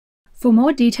For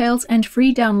more details and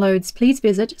free downloads, please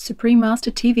visit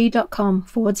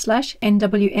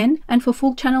suprememastertv.com/NWN, and for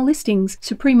full channel listings,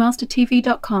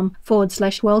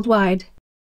 suprememastertv.com/worldwide.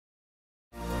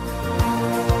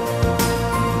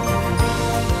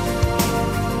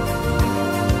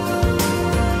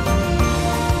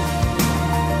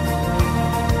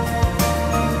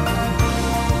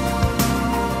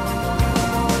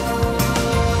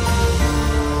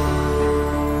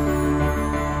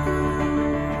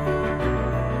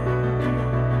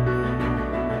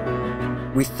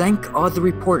 We thank all the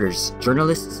reporters,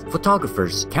 journalists,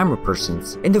 photographers, camera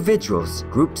persons, individuals,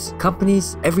 groups,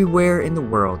 companies everywhere in the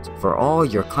world for all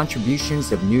your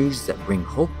contributions of news that bring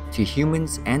hope to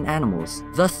humans and animals,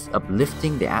 thus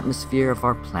uplifting the atmosphere of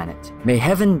our planet. May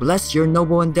heaven bless your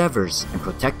noble endeavors and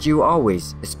protect you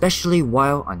always, especially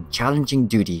while on challenging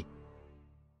duty.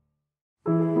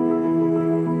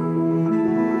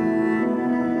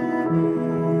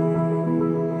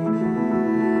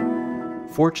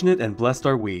 Fortunate and blessed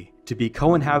are we to be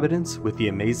co-inhabitants with the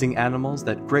amazing animals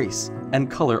that grace and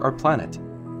color our planet.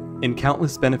 In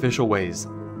countless beneficial ways,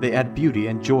 they add beauty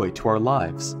and joy to our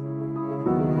lives.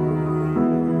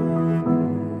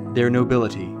 Their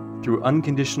nobility, through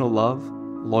unconditional love,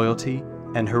 loyalty,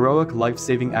 and heroic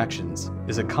life-saving actions,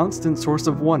 is a constant source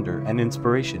of wonder and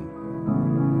inspiration.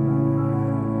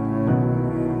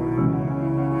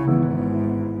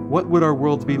 What would our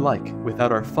world be like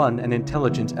without our fun and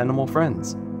intelligent animal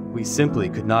friends? We simply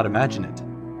could not imagine it.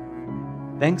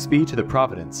 Thanks be to the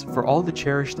Providence for all the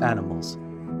cherished animals.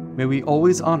 May we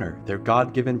always honor their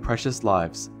God-given precious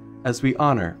lives as we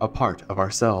honor a part of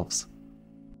ourselves.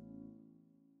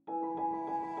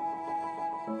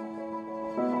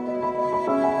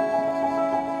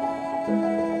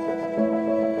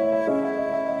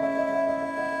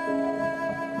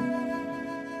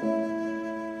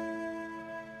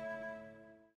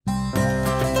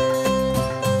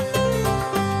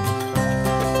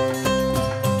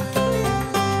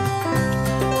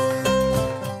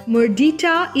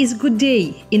 Merdita is good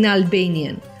day in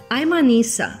Albanian. I'm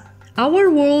Anisa. Our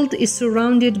world is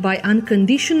surrounded by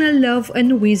unconditional love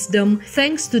and wisdom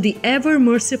thanks to the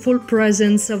ever-merciful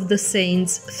presence of the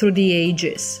saints through the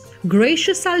ages.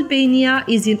 Gracious Albania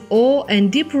is in awe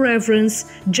and deep reverence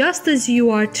just as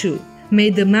you are too. May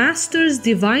the Master's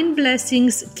divine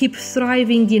blessings keep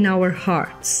thriving in our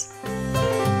hearts.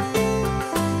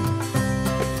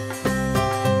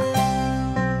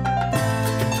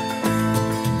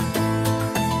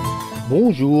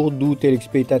 Bonjour, doux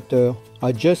téléspectateurs.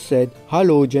 I just said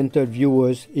hello, gentle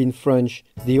viewers, in French,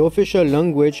 the official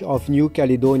language of New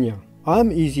Caledonia. I'm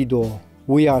Isidore.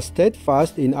 We are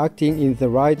steadfast in acting in the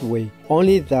right way.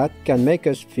 Only that can make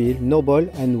us feel noble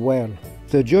and well.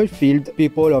 The joy-filled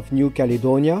people of New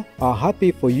Caledonia are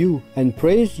happy for you and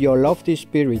praise your lofty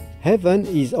spirit. Heaven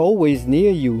is always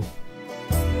near you.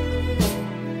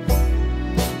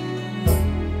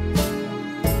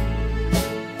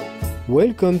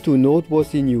 Welcome to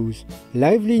Noteworthy News,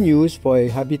 lively news for a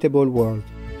habitable world.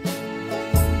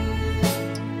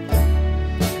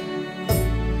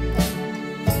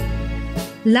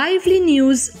 Lively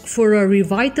news for a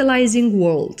revitalizing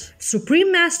world.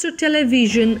 Supreme Master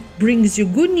Television brings you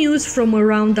good news from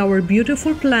around our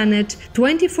beautiful planet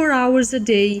 24 hours a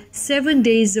day, 7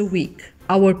 days a week.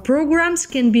 Our programs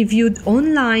can be viewed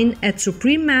online at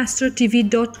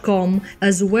suprememastertv.com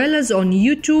as well as on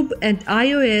YouTube and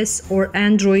iOS or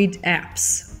Android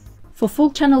apps. For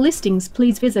full channel listings,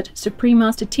 please visit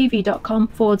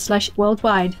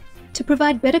suprememastertv.com/worldwide. To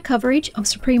provide better coverage of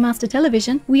Supreme Master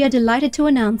Television, we are delighted to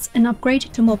announce an upgrade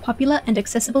to more popular and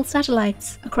accessible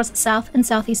satellites across South and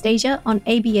Southeast Asia on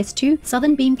ABS2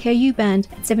 Southern Beam KU band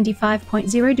at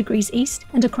 75.0 degrees east,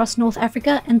 and across North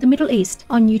Africa and the Middle East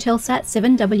on Eutelsat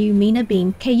 7W MENA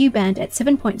Beam KU band at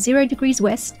 7.0 degrees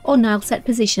west or Nilesat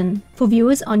position. For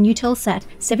viewers on Eutelsat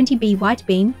 70B White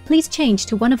Beam, please change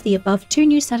to one of the above two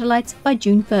new satellites by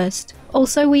June 1st.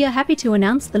 Also, we are happy to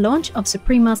announce the launch of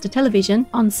Supreme Master Television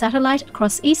on satellite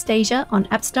across East Asia on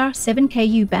Apstar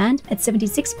 7KU band at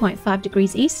 76.5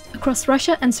 degrees east, across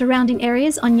Russia and surrounding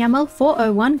areas on Yamal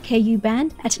 401 KU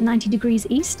band at 90 degrees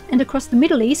east, and across the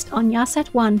Middle East on Yasat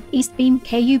 1 East Beam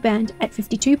KU band at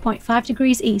 52.5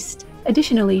 degrees east.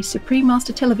 Additionally, Supreme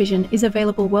Master Television is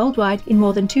available worldwide in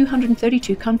more than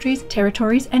 232 countries,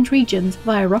 territories and regions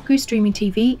via Roku Streaming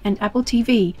TV and Apple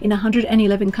TV, in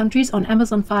 111 countries on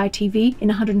Amazon Fire TV, in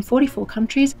 144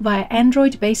 countries via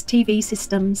Android-based TV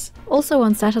systems. Also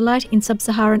on satellite in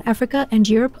Sub-Saharan Africa and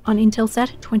Europe on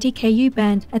Intelsat 20 KU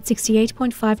band at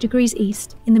 68.5 degrees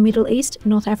east, in the Middle East,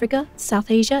 North Africa, South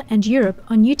Asia and Europe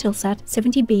on Eutelsat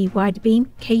 70B Wide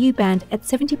Beam KU band at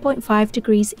 70.5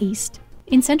 degrees east.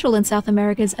 In Central and South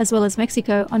Americas as well as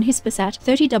Mexico on Hispasat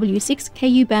 30W6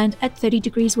 KU band at 30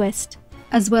 degrees west,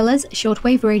 as well as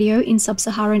shortwave radio in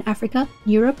Sub-Saharan Africa,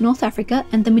 Europe, North Africa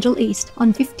and the Middle East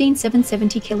on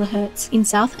 15770 kHz, in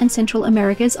South and Central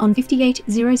Americas on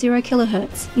 5800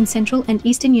 kHz, in Central and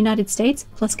Eastern United States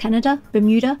plus Canada,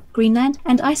 Bermuda, Greenland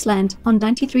and Iceland on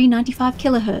 9395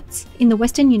 kHz, in the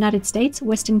Western United States,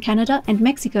 Western Canada and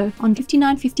Mexico on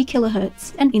 5950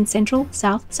 kHz, and in Central,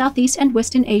 South, Southeast and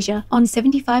Western Asia on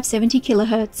 7570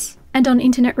 kHz. And on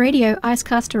internet radio,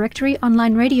 Icecast Directory,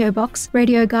 Online Radio Box,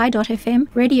 RadioGuy.fm,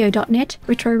 Radio.net,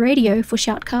 Retro Radio for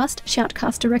Shoutcast,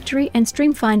 Shoutcast Directory and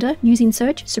Stream Finder using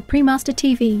search Supremaster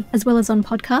TV, as well as on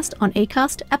podcast on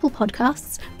Acast, Apple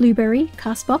Podcasts, Blueberry,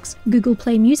 Castbox, Google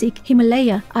Play Music,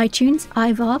 Himalaya, iTunes,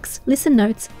 iVox, Listen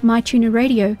Notes, MyTuner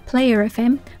Radio, Player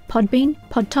FM, Podbean,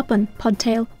 Podtoppen,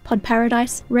 Podtail,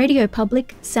 Podparadise, Radio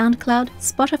Public, SoundCloud,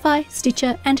 Spotify,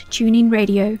 Stitcher and TuneIn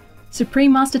Radio.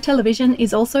 Supreme Master Television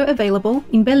is also available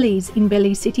in Belize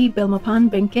City, Belmopan,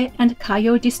 Benque and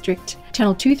Cayo District,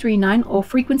 channel 239 or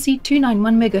frequency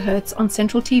 291 MHz on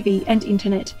Central TV and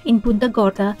Internet, in Punta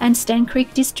Gorda and Stan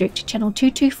Creek District, channel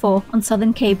 224 on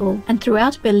Southern Cable, and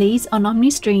throughout Belize on Omni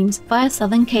Streams via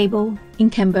Southern Cable, in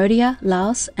Cambodia,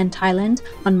 Laos and Thailand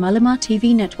on Malima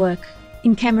TV Network,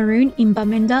 in Cameroon in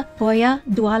Bamenda, Boya,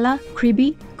 Douala,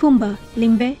 Kribi, Kumba,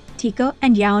 Limbe, Tiko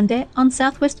and Yaoundé on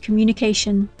Southwest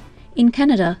Communication. In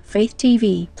Canada, Faith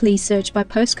TV, please search by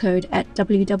postcode at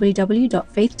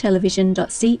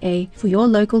www.faithtelevision.ca for your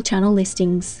local channel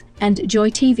listings. And Joy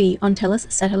TV on TELUS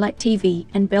Satellite TV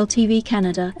and Bell TV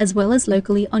Canada, as well as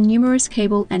locally on numerous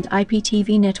cable and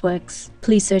IPTV networks.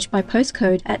 Please search by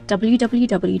postcode at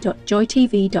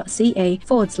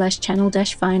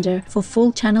www.joytv.ca/channel-finder for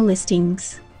full channel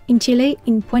listings. In Chile,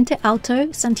 in Puente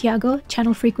Alto, Santiago,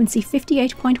 channel frequency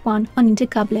 58.1 on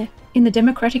Intercable. In the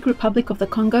Democratic Republic of the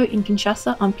Congo in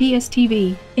Kinshasa on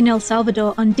PSTV, in El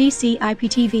Salvador on DC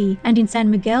IPTV, and in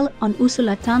San Miguel on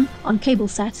Usulatan on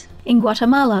CableSat. In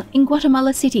Guatemala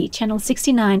City, channel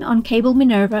 69 on Cable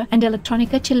Minerva and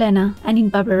Electronica Chilena, and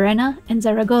in Barberena and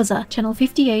Zaragoza, channel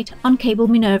 58 on Cable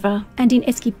Minerva, and in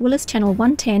Esquipulas, channel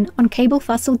 110 on Cable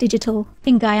Fossil Digital,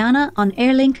 in Guyana on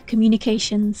Airlink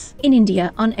Communications, in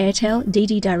India on Airtel,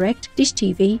 DD Direct, Dish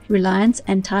TV, Reliance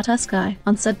and Tata Sky,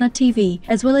 on Sudna TV,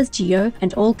 as well as Geo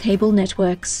and all cable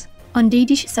networks. On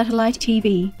D-Dish Satellite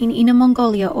TV, in Inner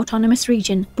Mongolia Autonomous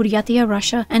Region, Buryatia,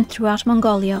 Russia, and throughout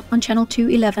Mongolia on Channel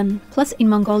 211, plus in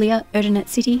Mongolia, Erdenet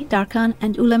City, Darkhan,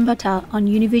 and Ulaanbaatar on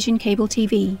Univision Cable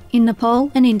TV. In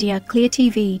Nepal and India, Clear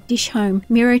TV, Dish Home,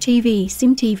 Miro TV,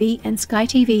 Sim TV, and Sky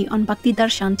TV on Bhakti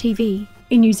Darshan TV.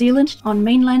 In New Zealand on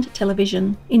Mainland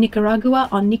Television. In Nicaragua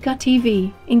on Nika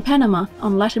TV. In Panama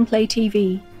on Latin Play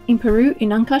TV. In Peru, in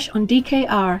Ancash on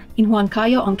DKR, in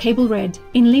Huancayo on Cable Red,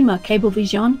 in Lima,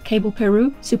 Cablevision, Cable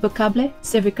Peru, Supercable,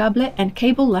 Sevicable and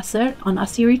Cable Laser on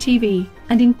Asiri TV,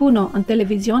 and in Puno on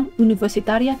Televisión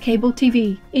Universitaria Cable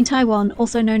TV, in Taiwan,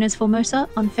 also known as Formosa,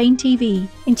 on Fane TV,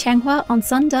 in Changhua on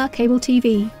Sunda Cable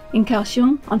TV, in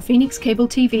Kaohsiung on Phoenix Cable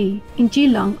TV, in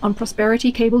Geelong on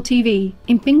Prosperity Cable TV,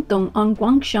 in Pingtung on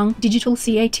Guangsheng Digital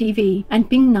CATV and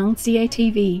Pingnang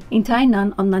CATV, in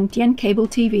Tainan on Nantian Cable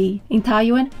TV, in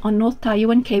Taiyuan on North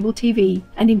Taiyuan Cable TV,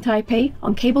 and in Taipei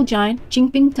on Cable Giant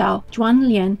Jingpingtao,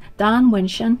 Zhuanlian, Dan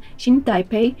Wenshan, Xin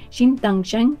Taipei, Xin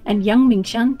Dangsheng and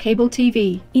Yangmingshan Cable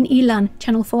TV, in Ilan,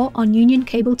 Channel 4 on Union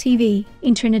Cable TV,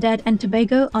 in Trinidad and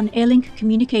Tobago on Airlink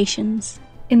Communications.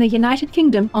 In the United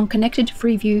Kingdom on Connected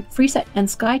Freeview, Freesat and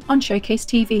Sky on Showcase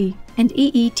TV, and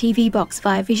EE TV Box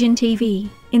via Vision TV.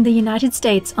 In the United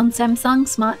States on Samsung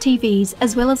Smart TVs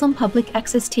as well as on Public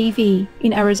Access TV.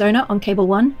 In Arizona on Cable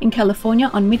One, in California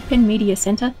on Midpen Media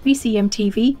Center, VCM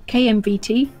TV,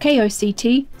 KMVT,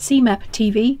 KOCT, CMAP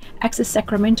TV, Access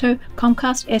Sacramento,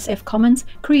 Comcast SF Commons,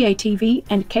 Create TV,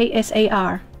 and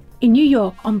KSAR. In New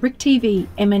York on Brick TV,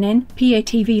 MNN,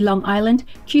 PATV Long Island,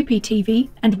 QPTV,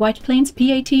 and White Plains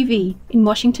PATV. In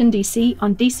Washington, D.C.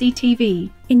 on DCTV.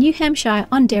 In New Hampshire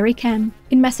on Derrycam.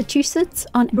 In Massachusetts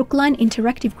on Brookline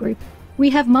Interactive Group.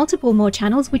 We have multiple more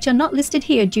channels which are not listed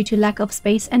here due to lack of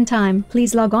space and time.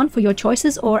 Please log on for your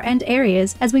choices and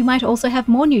areas, as we might also have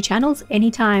more new channels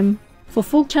anytime. For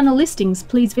full channel listings,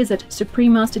 please visit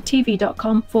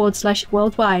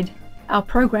suprememastertv.com/worldwide. Our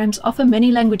programs offer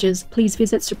many languages. Please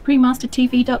visit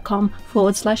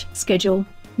suprememastertv.com/schedule.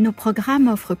 Nos programmes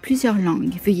offrent plusieurs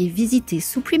langues. Veuillez visiter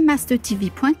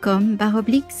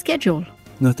suprememastertv.com/schedule.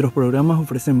 Nuestros programas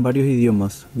ofrecen varios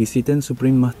idiomas. Visiten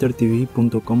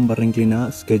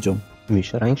suprememastertv.com/schedule.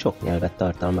 Műsoraink sok nyelvet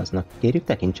tartalmaznak. Kérjük,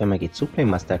 tekintse meg itt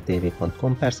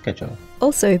suprememastertv.com/schedule.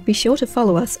 Also, be sure to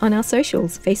follow us on our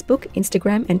socials, Facebook,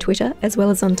 Instagram, and Twitter, as well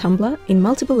as on Tumblr, in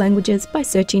multiple languages by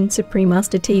searching Supreme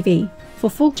Master TV. For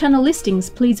full channel listings,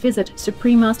 please visit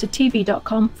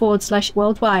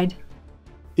suprememastertv.com/worldwide.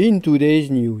 In today's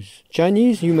news,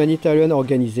 Chinese humanitarian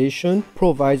organization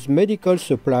provides medical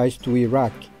supplies to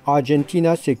Iraq.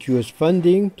 Argentina secures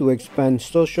funding to expand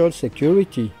social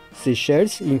security.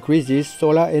 Seychelles increases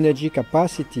solar energy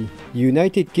capacity.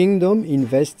 United Kingdom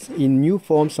invests in new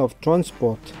forms of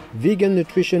transport. Vegan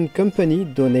nutrition company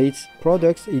donates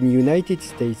products in United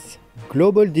States.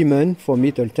 Global demand for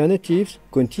meat alternatives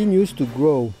continues to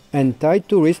grow, and Thai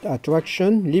tourist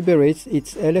attraction liberates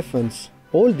its elephants.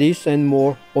 All this and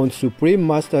more on Supreme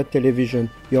Master Television,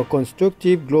 your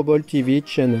constructive global TV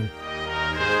channel.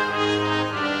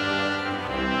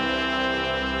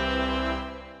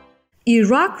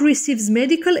 Iraq receives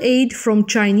medical aid from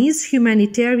Chinese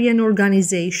humanitarian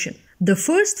organization. The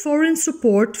first foreign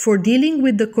support for dealing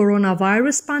with the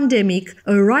coronavirus pandemic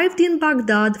arrived in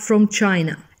Baghdad from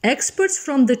China. Experts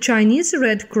from the Chinese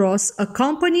Red Cross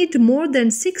accompanied more than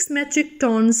 6 metric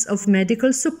tons of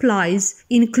medical supplies,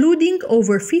 including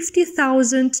over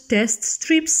 50,000 test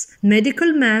strips,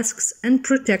 medical masks, and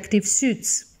protective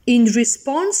suits. In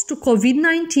response to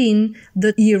COVID-19,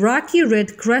 the Iraqi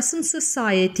Red Crescent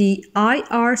Society,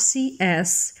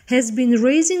 IRCS, has been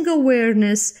raising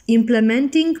awareness,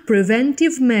 implementing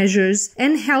preventive measures,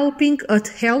 and helping at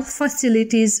health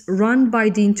facilities run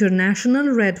by the International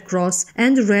Red Cross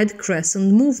and Red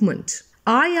Crescent movement.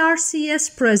 IRCS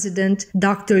President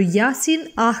Dr. Yassin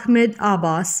Ahmed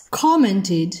Abbas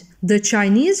commented, "The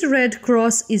Chinese Red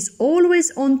Cross is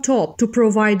always on top to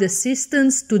provide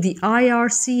assistance to the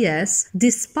IRCS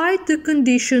despite the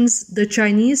conditions the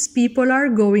Chinese people are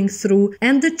going through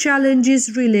and the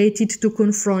challenges related to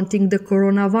confronting the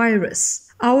coronavirus.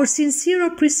 Our sincere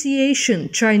appreciation,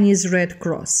 Chinese Red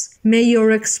Cross. May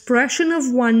your expression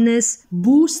of oneness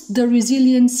boost the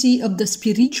resiliency of the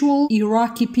spiritual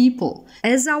Iraqi people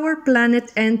as our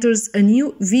planet enters a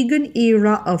new vegan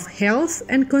era of health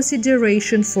and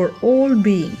consideration for all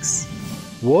beings."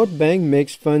 World Bank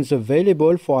makes funds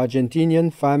available for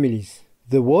Argentinian families.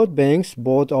 The World Bank's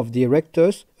board of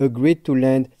directors agreed to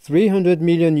lend $300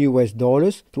 million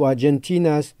to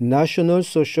Argentina's National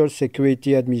Social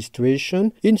Security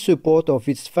Administration in support of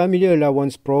its family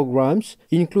allowance programs,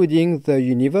 including the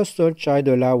Universal Child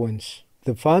Allowance.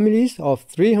 The families of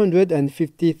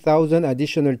 350,000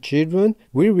 additional children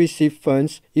will receive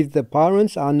funds if the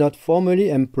parents are not formally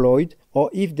employed or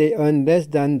if they earn less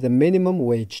than the minimum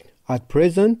wage. At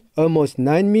present, almost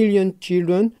 9 million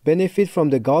children benefit from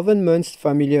the government's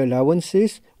family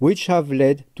allowances, which have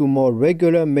led to more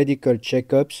regular medical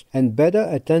checkups and better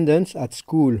attendance at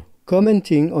school.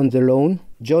 Commenting on the loan,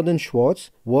 Jordan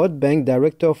Schwartz, World Bank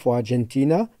Director for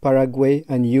Argentina, Paraguay,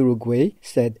 and Uruguay,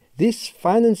 said, "This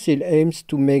financing aims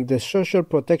to make the social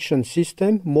protection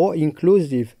system more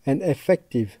inclusive and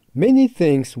effective. Many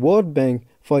thanks, World Bank,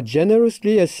 for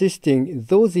generously assisting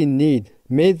those in need.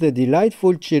 May the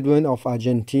delightful children of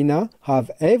Argentina have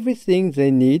everything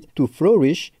they need to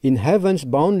flourish in heaven's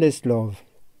boundless love."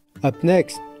 Up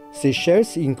next,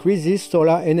 Seychelles increases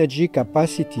solar energy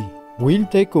capacity. We'll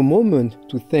take a moment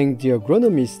to thank the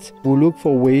agronomists who look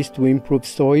for ways to improve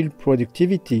soil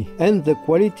productivity and the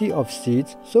quality of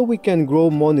seeds so we can grow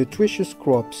more nutritious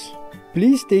crops.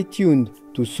 Please stay tuned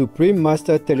to Supreme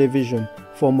Master Television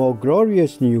for more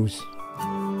glorious news.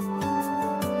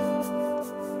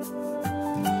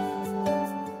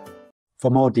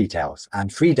 For more details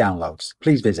and free downloads,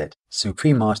 please visit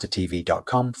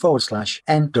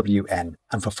suprememastertv.com/NWN,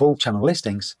 and for full channel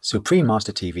listings,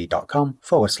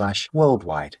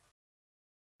 suprememastertv.com/worldwide.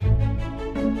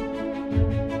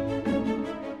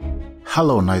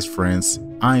 Hello, nice friends.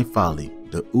 I'm Fali,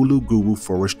 the Ulu Guru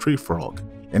forest tree frog,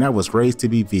 and I was raised to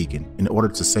be vegan in order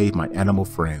to save my animal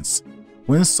friends.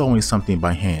 When sewing something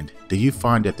by hand, do you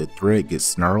find that the thread gets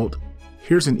snarled?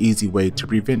 Here's an easy way to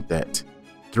prevent that.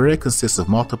 Thread consists of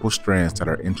multiple strands that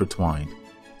are intertwined.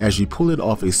 As you pull it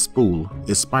off a spool,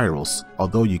 it spirals,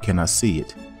 although you cannot see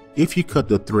it. If you cut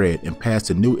the thread and pass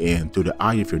the new end through the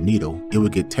eye of your needle, it will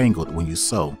get tangled when you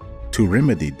sew. To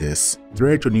remedy this,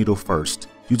 thread your needle first,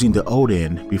 using the old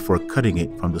end before cutting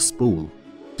it from the spool.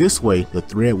 This way, the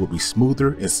thread will be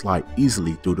smoother and slide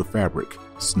easily through the fabric,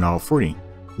 snarl-free.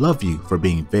 Love you for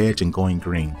being veg and going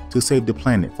green to save the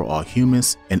planet for all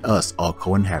humans and us all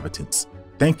co-inhabitants.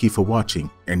 Thank you for watching,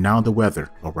 and now the weather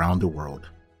around the world.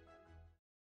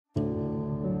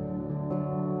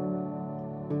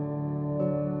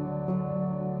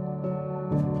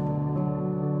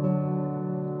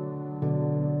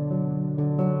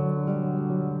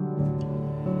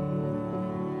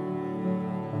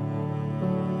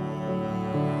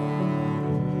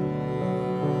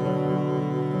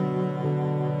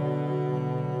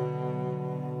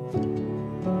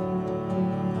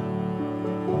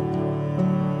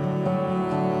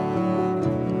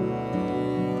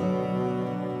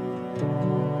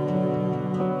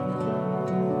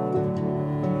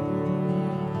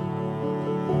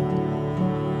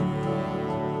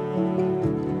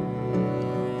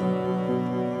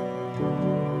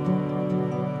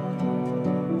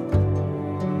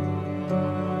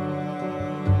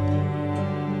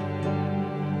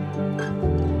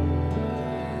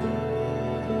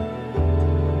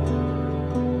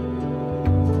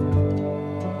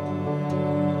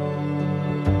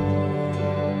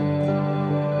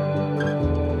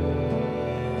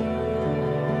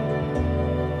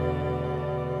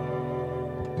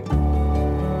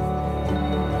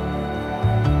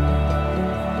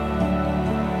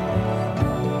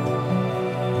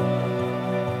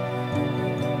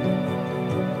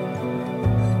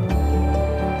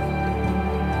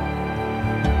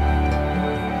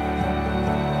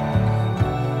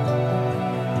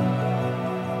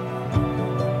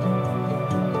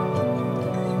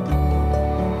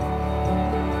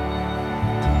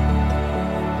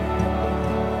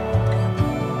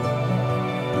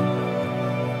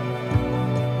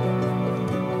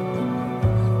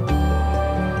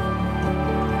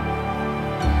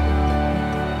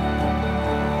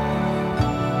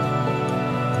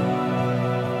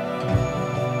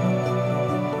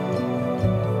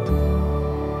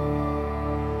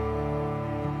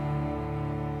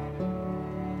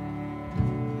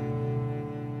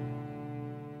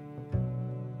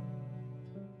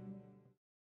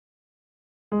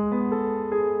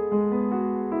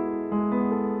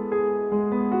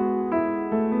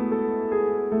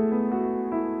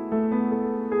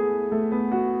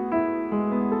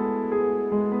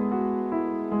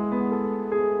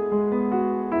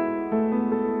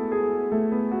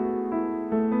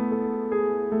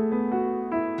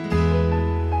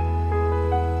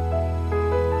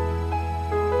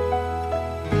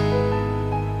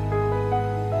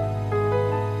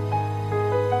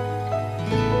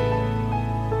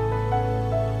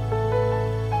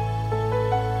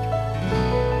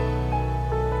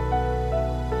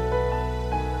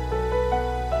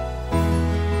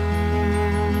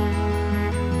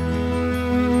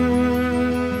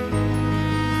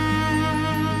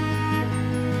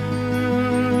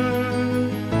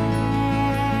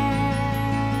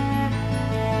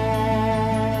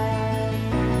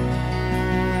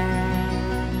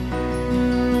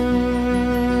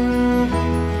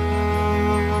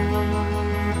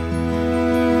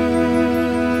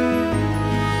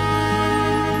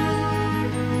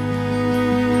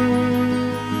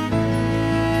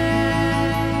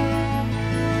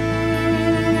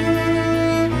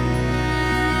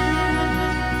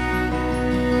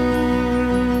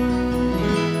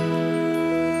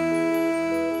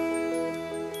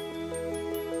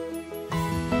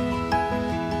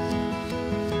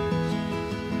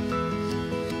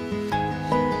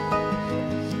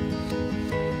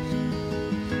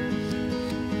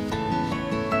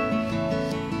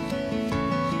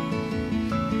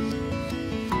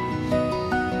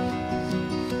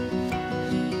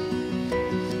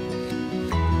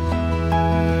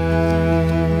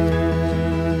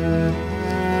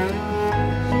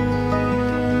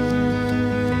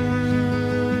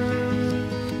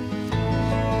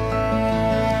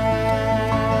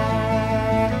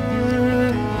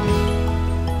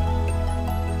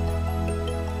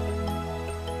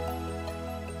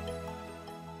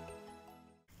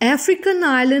 African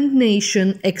island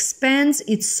nation expands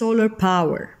its solar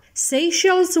power.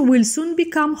 Seychelles will soon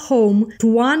become home to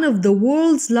one of the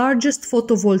world's largest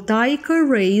photovoltaic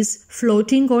arrays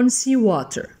floating on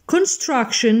seawater.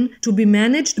 Construction, to be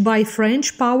managed by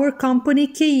French power company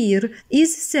Keir,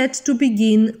 is set to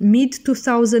begin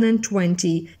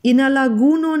mid-2020 in a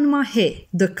lagoon on Mahé,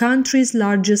 the country's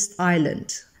largest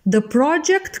island. The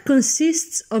project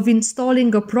consists of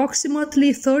installing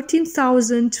approximately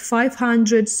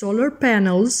 13,500 solar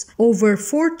panels over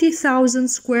 40,000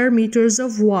 square meters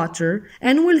of water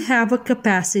and will have a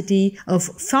capacity of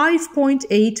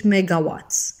 5.8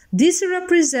 megawatts. This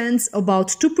represents about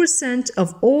 2%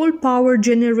 of all power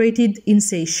generated in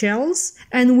Seychelles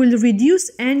and will reduce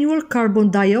annual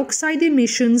carbon dioxide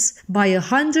emissions by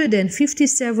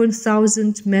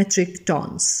 157,000 metric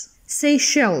tons.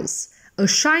 Seychelles, a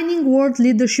shining world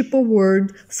leadership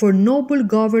award for Noble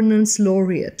Governance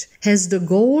Laureate, has the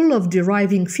goal of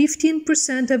deriving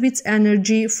 15% of its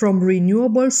energy from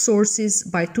renewable sources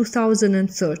by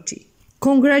 2030.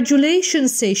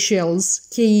 Congratulations, Seychelles,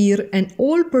 Keir, and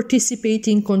all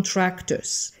participating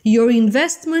contractors. Your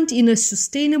investment in a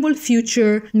sustainable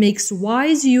future makes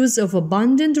wise use of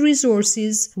abundant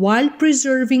resources while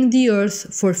preserving the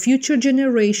earth for future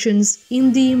generations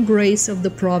in the embrace of the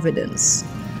Providence.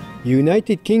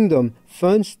 United Kingdom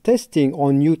funds testing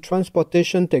on new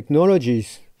transportation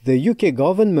technologies. The UK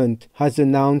government has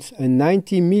announced a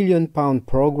 £90 million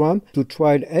programme to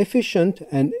trial efficient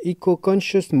and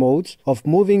eco-conscious modes of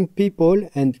moving people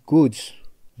and goods.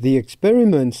 The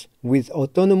experiments with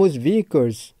autonomous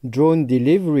vehicles, drone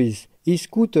deliveries,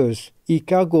 e-scooters,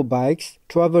 e-cargo bikes,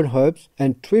 travel hubs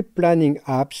and trip planning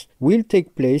apps will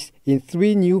take place in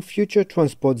 3 new future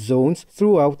transport zones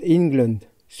throughout England.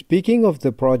 Speaking of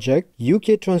the project,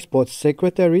 UK Transport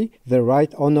Secretary, the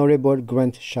Right Honourable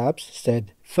Grant Shapps,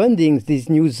 said, "Funding these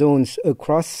new zones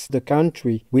across the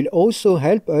country will also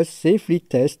help us safely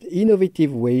test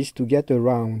innovative ways to get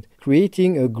around,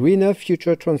 creating a greener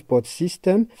future transport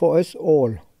system for us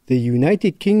all." The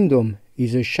United Kingdom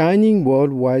is a Shining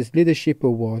World Wise Leadership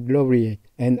Award laureate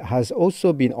and has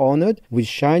also been honoured with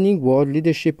Shining World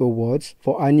Leadership Awards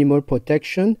for animal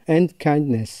protection and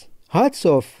kindness. Hats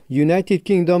off, United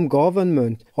Kingdom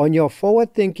government, on your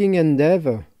forward-thinking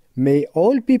endeavour. May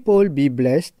all people be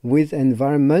blessed with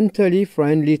environmentally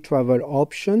friendly travel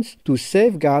options to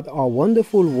safeguard our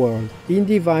wonderful world in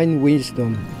divine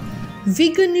wisdom.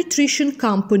 Vegan nutrition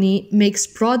company makes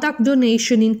product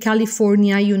donation in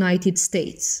California, United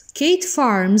States. Kate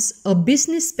Farms, a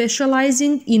business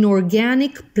specializing in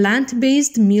organic,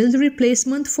 plant-based meal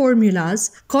replacement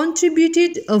formulas,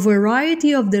 contributed a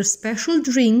variety of their special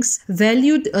drinks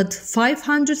valued at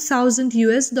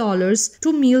 $500,000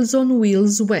 to Meals on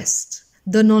Wheels West.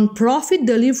 The non-profit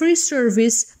delivery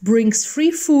service brings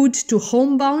free food to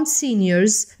homebound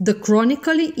seniors, the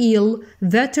chronically ill,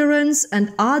 veterans,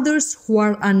 and others who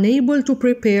are unable to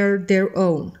prepare their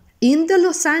own. In the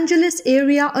Los Angeles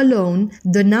area alone,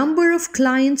 the number of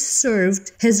clients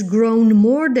served has grown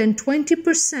more than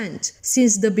 20%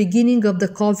 since the beginning of the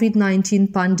COVID-19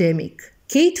 pandemic.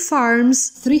 Kate Farms'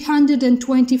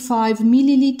 325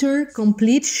 milliliter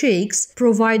complete shakes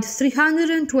provide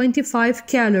 325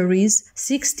 calories,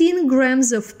 16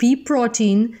 grams of pea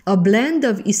protein, a blend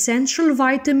of essential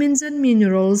vitamins and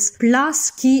minerals,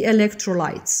 plus key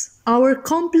electrolytes. Our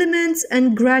compliments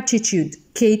and gratitude,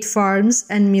 Kate Farms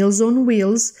and Meals on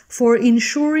Wheels, for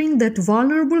ensuring that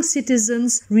vulnerable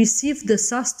citizens receive the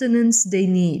sustenance they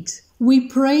need. We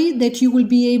pray that you will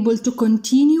be able to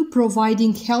continue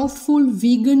providing healthful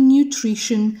vegan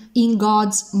nutrition in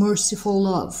God's merciful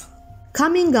love.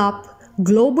 Coming up,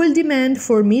 global demand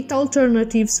for meat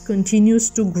alternatives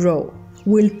continues to grow.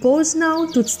 We'll pause now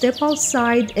to step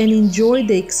outside and enjoy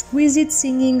the exquisite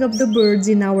singing of the birds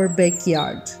in our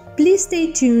backyard. Please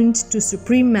stay tuned to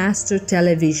Supreme Master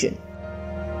Television.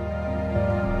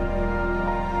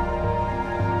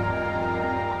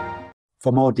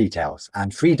 For more details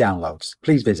and free downloads,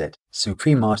 please visit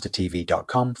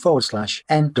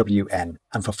suprememastertv.com/NWN,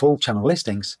 and for full channel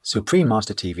listings,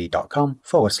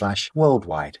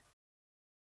 suprememastertv.com/worldwide.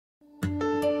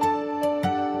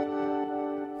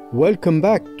 Welcome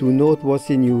back to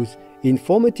Noteworthy News,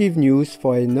 informative news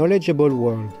for a knowledgeable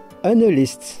world.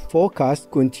 Analysts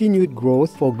forecast continued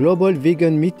growth for global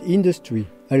vegan meat industry.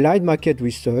 Allied Market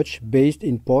Research, based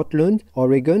in Portland,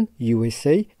 Oregon,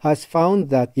 USA, has found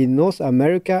that in North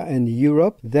America and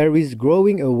Europe there is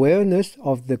growing awareness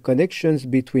of the connections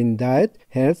between diet,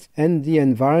 health, and the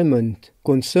environment.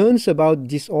 Concerns about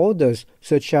disorders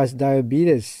such as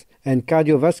diabetes and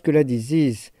cardiovascular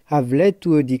disease have led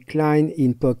to a decline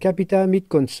in per capita meat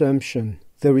consumption.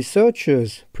 The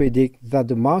researchers predict that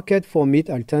the market for meat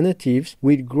alternatives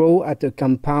will grow at a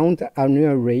compound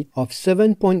annual rate of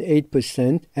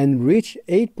 7.8% and reach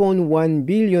 $8.1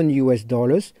 billion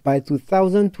by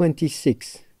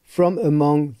 2026. From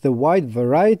among the wide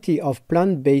variety of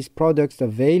plant-based products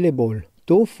available,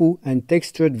 tofu and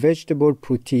textured vegetable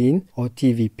protein, or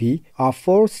TVP, are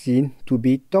foreseen to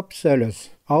be top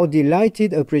sellers. Our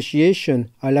delighted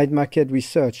appreciation, Allied Market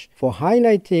Research, for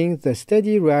highlighting the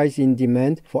steady rise in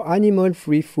demand for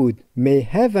animal-free food. May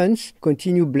heavens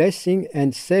continue blessing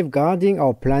and safeguarding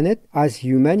our planet as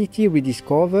humanity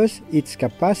rediscovers its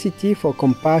capacity for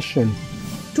compassion.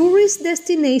 Tourist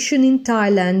destination in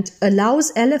Thailand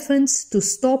allows elephants to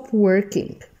stop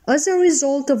working. As a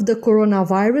result of the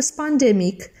coronavirus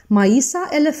pandemic, Maisa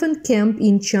Elephant Camp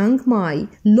in Chiang Mai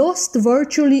lost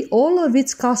virtually all of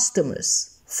its customers.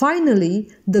 Finally,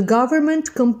 the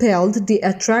government compelled the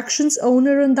attraction's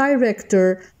owner and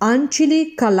director,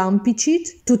 Anchili Kalampicit,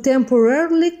 to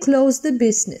temporarily close the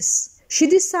business. She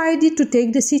decided to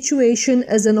take the situation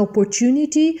as an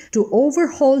opportunity to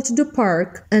overhaul the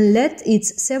park and let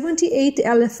its 78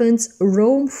 elephants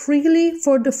roam freely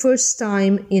for the first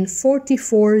time in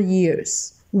 44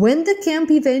 years. When the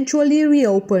camp eventually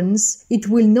reopens, it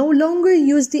will no longer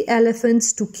use the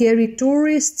elephants to carry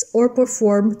tourists or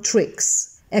perform tricks.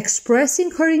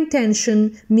 Expressing her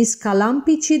intention, Ms.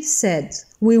 Kalampichid said,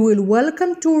 "We will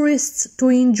welcome tourists to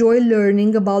enjoy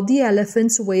learning about the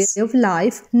elephants' way of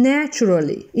life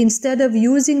naturally, instead of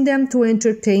using them to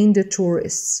entertain the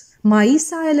tourists.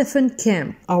 Maisa Elephant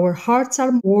Camp, our hearts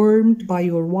are warmed by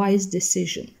your wise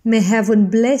decision. May heaven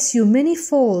bless you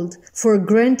manyfold for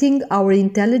granting our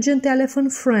intelligent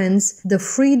elephant friends the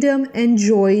freedom and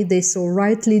joy they so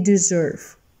rightly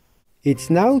deserve."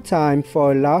 It's now time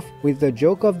for a laugh with the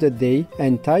joke of the day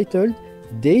entitled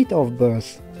Date of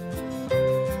Birth.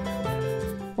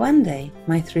 One day,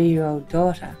 my 3-year-old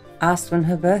daughter asked when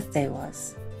her birthday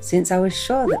was. Since I was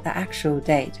sure that the actual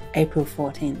date, April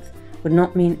 14th, would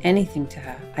not mean anything to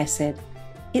her, I said,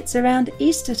 "It's around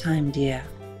Easter time, dear."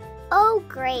 Oh,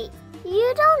 great.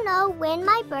 You don't know when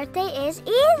my birthday is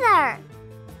either.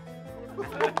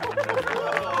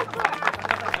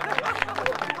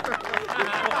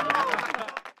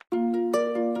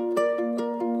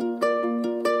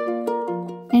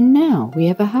 And now we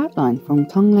have a heartline from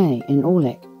Thong Lay in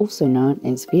Olac, also known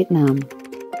as Vietnam.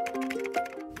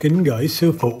 Kính gửi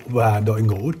sư phụ và đội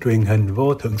ngũ truyền hình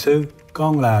vô thượng sư.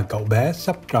 Con là cậu bé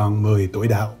sắp tròn 10 tuổi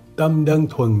đạo. Tâm đơn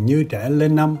thuần như trẻ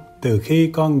lên năm. Từ khi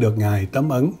con được Ngài tấm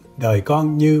ấn, đời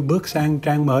con như bước sang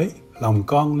trang mới. Lòng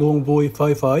con luôn vui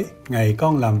phơi phới. Ngày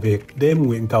con làm việc, đêm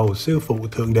nguyện cầu sư phụ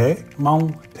thượng đế.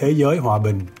 Mong thế giới hòa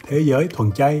bình, thế giới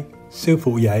thuần chay. Sư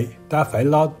phụ dạy, ta phải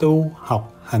lo tu,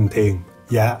 học, hành thiền.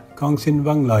 Dạ, con xin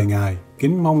vâng lời Ngài.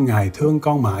 Kính mong Ngài thương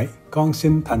con mãi. Con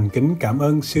xin thành kính cảm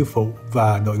ơn sư phụ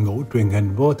và đội ngũ truyền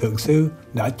hình vô thượng sư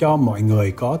đã cho mọi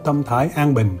người có tâm thái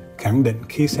an bình, khẳng định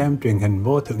khi xem truyền hình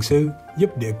vô thượng sư,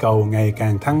 giúp địa cầu ngày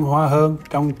càng thăng hoa hơn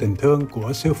trong tình thương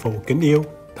của sư phụ kính yêu.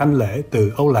 Thanh lễ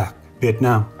từ Âu Lạc, Việt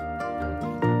Nam.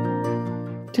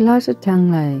 Delighted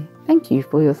Thang Lay, thank you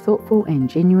for your thoughtful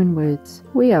and genuine words.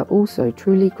 We are also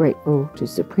truly grateful to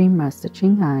Supreme Master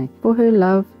Ching Hai for her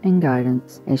love and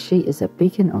guidance, as she is a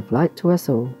beacon of light to us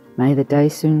all. May the day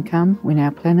soon come when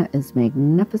our planet is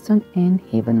magnificent and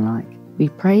heaven-like. We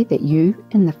pray that you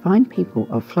and the fine people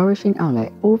of flourishing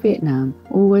Olac or Vietnam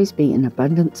always be in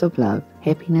abundance of love,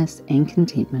 happiness and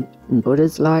contentment. In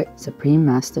Buddha's light, Supreme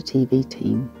Master TV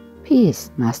team.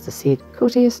 P.S. Master said,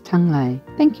 Courteous Thang Lay,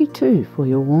 thank you too for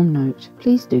your warm note.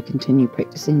 Please do continue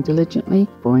practicing diligently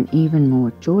for an even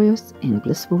more joyous and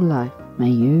blissful life.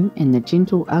 May you and the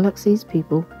gentle Alaxese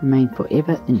people remain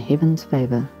forever in heaven's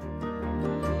favour.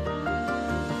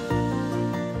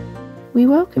 We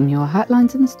welcome your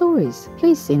heartlines and stories.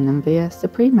 Please send them via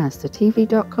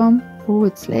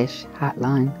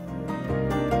suprememastertv.com/heartline.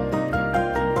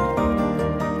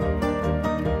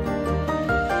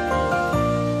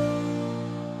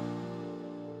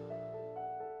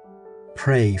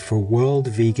 Pray for World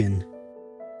Vegan.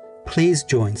 Please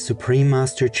join Supreme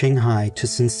Master Ching Hai to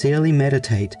sincerely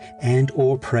meditate and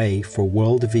or pray for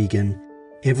World Vegan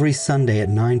every Sunday at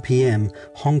 9 p.m.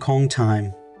 Hong Kong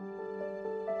time.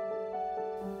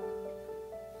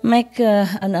 Make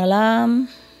an alarm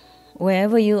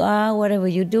wherever you are, whatever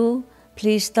you do.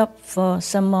 Please stop for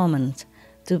some moment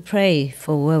to pray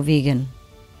for World Vegan.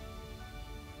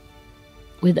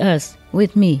 With us,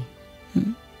 with me.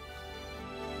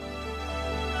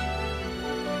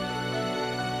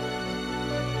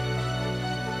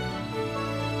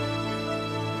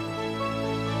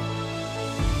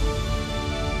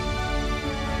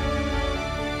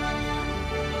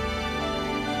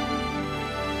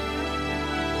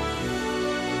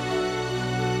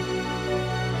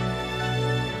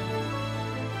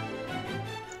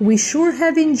 We sure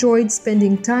have enjoyed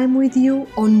spending time with you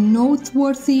on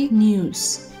Noteworthy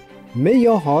News. May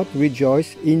your heart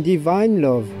rejoice in divine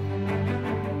love.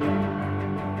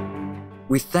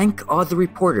 We thank all the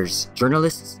reporters,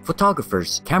 journalists,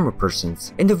 photographers, camera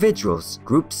persons, individuals,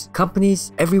 groups,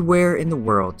 companies everywhere in the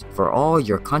world for all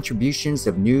your contributions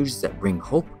of news that bring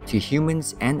hope to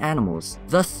humans and animals,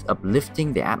 thus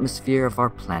uplifting the atmosphere of our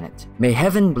planet. May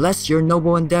heaven bless your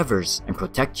noble endeavors and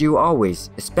protect you always,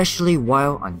 especially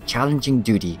while on challenging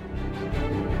duty.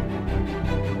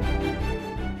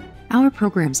 Our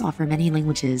programs offer many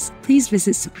languages. Please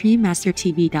visit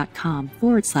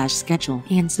suprememastertv.com/schedule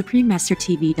and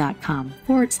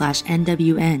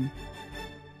suprememastertv.com/NWN